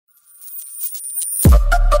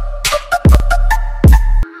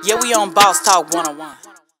Yeah, we on Boss Talk 101.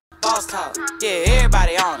 Boss Talk. Yeah,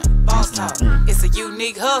 everybody on it. Boss Talk. It's a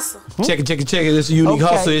unique hustle. Check it. It's a unique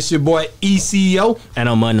hustle. It's your boy ECO. And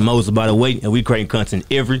I'm Money Moses by the way, and we creating content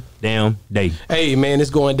every damn day. Hey, man, it's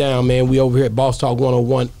going down, man. We over here at Boss Talk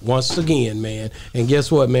 101 once again, man. And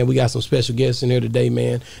guess what, man? We got some special guests in here today,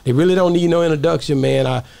 man. They really don't need no introduction,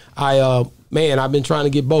 man. Man, I've been trying to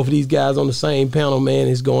get both of these guys on the same panel, man.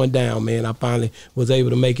 It's going down, man. I finally was able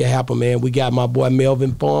to make it happen, man. We got my boy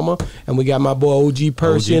Melvin Farmer, and we got my boy OG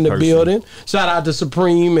Percy in the building. Shout out to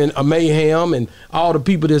Supreme and Maham and all the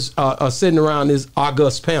people that's are sitting around this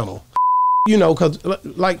august panel. You know, because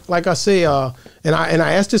like I say, and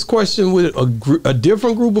I asked this question with a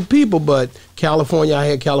different group of people, but California, I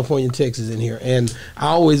had California and Texas in here, and I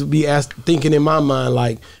always be thinking in my mind,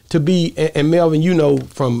 like, to be, and Melvin, you know,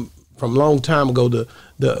 from long time ago,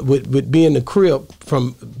 with being the Crip,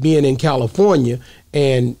 from being in California,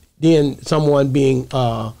 and then someone being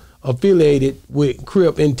affiliated with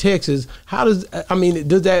Crip in Texas. How does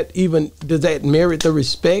that merit the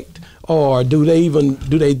respect, or do they?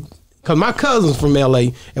 Because my cousins from LA,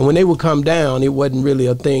 and when they would come down, it wasn't really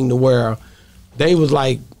a thing to where they was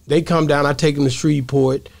like, they come down, I take them to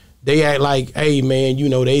Shreveport, they act like, hey man, you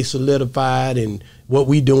know, they solidified and what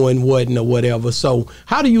we doing wasn't or whatever. So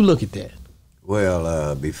how do you look at that?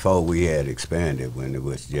 Well, before we had expanded, when it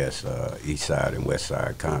was just East Side and West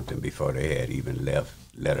Side Compton, before they had even left,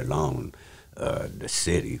 let alone the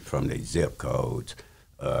city from the zip codes,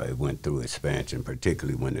 it went through expansion,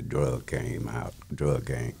 particularly when the drug game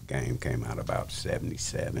came out about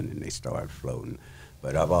 77, and they started floating.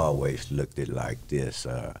 But I've always looked at it like this: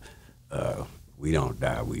 we don't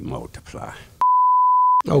die, we multiply.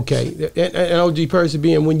 Okay, and OG Percy,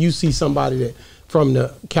 being when you see somebody that from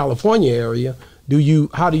the California area,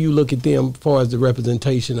 how do you look at them as far as the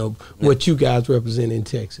representation of what you guys represent in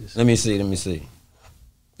Texas? Let me see.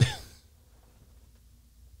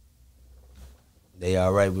 They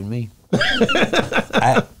all right with me.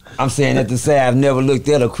 I'm saying that to say I've never looked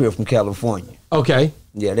at a Crip from California. Okay.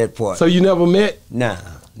 Yeah, that part. So you never met? Nah,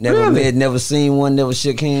 never met, never seen one, never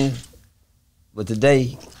shook hands. But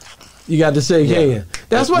today, you got to shake hands.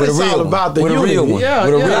 That's what it's all about. The real one. Yeah,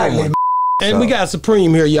 with a real one. And we got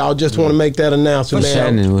Supreme here, y'all. Just want to make that announcement.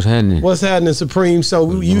 What's happening, Supreme?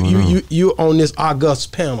 So you on this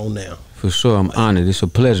august panel now? For sure, I'm honored. It's a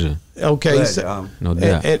pleasure. Okay, so, no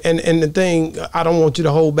doubt. And the thing, I don't want you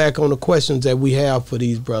to hold back on the questions that we have for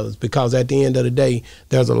these brothers, because at the end of the day,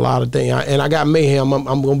 there's a lot of things. And I got Mayhem.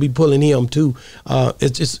 I'm going to be pulling him too.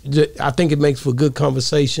 It's just, I think it makes for good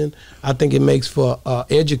conversation. I think it makes for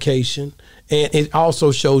education, and it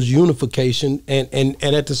also shows unification. And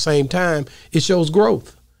at the same time, it shows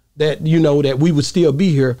growth. That, you know, that we would still be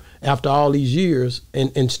here after all these years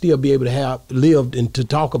and still be able to have lived and to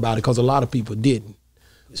talk about it, because a lot of people didn't.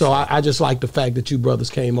 So I just like the fact that you brothers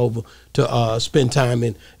came over to spend time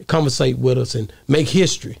and conversate with us and make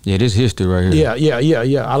history. Yeah, this history right here.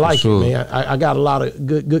 Yeah. I like it, man. I got a lot of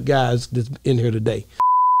good guys that's in here today.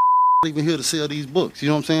 Even here to sell these books, you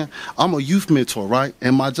know what I'm saying? I'm a youth mentor, right?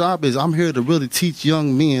 And my job is I'm here to really teach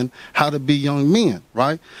young men how to be young men,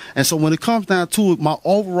 right? And so when it comes down to it, my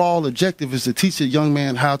overall objective is to teach a young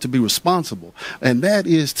man how to be responsible. And what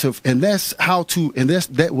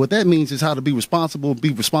that means is how to be responsible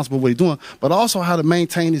what he's doing, but also how to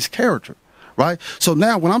maintain his character. Right. So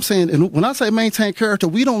now when I say maintain character,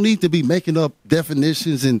 we don't need to be making up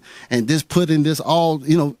definitions and just putting this all,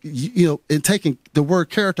 and taking the word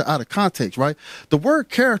character out of context. Right. The word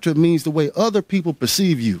character means the way other people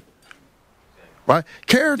perceive you. Right.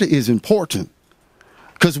 Character is important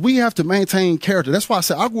because we have to maintain character. That's why I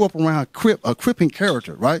said I grew up around a cripping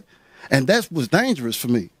character. Right. And that was dangerous for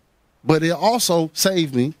me, but it also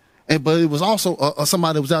saved me. But it was also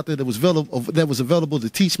somebody that was out there that was available to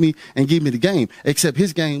teach me and give me the game. Except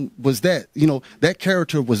his game was that, that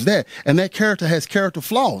character was that, and that character has character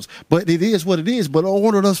flaws. But it is what it is. But in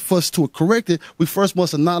order for us to correct it, we first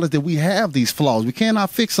must acknowledge that we have these flaws. We cannot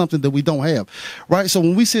fix something that we don't have, right? So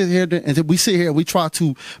when we sit here and we try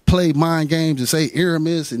to play mind games and say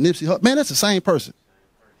Aramis and Nipsey Hussle, man, that's the same person.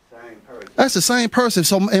 That's the same person.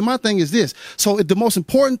 So, and my thing is this. So one of the most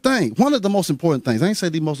important things, I ain't say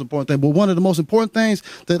the most important thing, but one of the most important things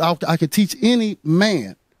that I could teach any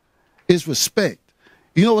man is respect.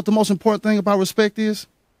 You know what the most important thing about respect is?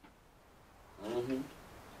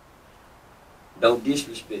 Don't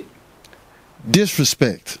disrespect.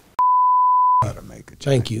 Disrespect.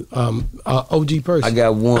 Thank you. OG Percy. I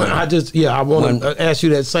got one. I want to ask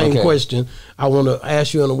you that same question. I want to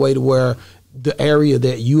ask you in a way to where the area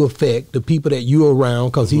that you affect, the people that you're around,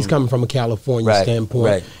 because he's coming from a California standpoint.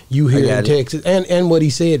 Right. You here in Texas, and what he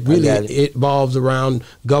said really it evolves around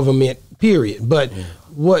government. Period. But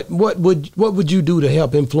what would you do to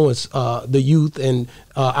help influence the youth and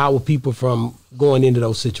our people from going into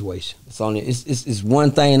those situations? It's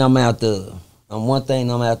one thing I'm after. One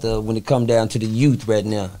thing I'm after when it come down to the youth right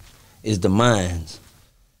now is the minds.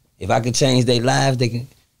 If I could change their lives, they can.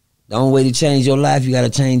 The only way to change your life, you got to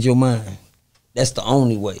change your mind. That's the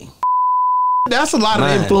only way. That's a lot of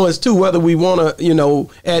influence too, whether we want to,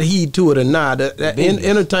 adhere to it or not.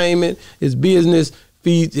 Entertainment is business.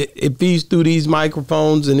 It feeds through these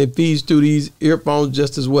microphones and it feeds through these earphones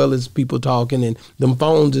just as well as people talking. And them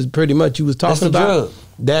phones is pretty much you was talking about. Drug.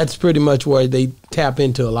 That's pretty much where they tap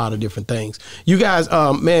into a lot of different things. You guys,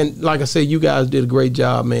 man, like I said, you guys did a great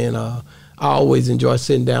job, man. I always enjoy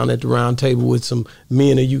sitting down at the round table with some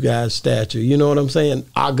men of you guys' stature. You know what I'm saying?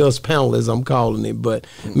 August panel, as I'm calling it. But,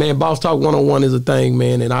 man, Boss Talk 101 is a thing,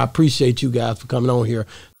 man, and I appreciate you guys for coming on here.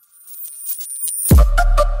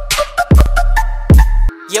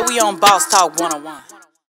 Yeah, we on Boss Talk 101.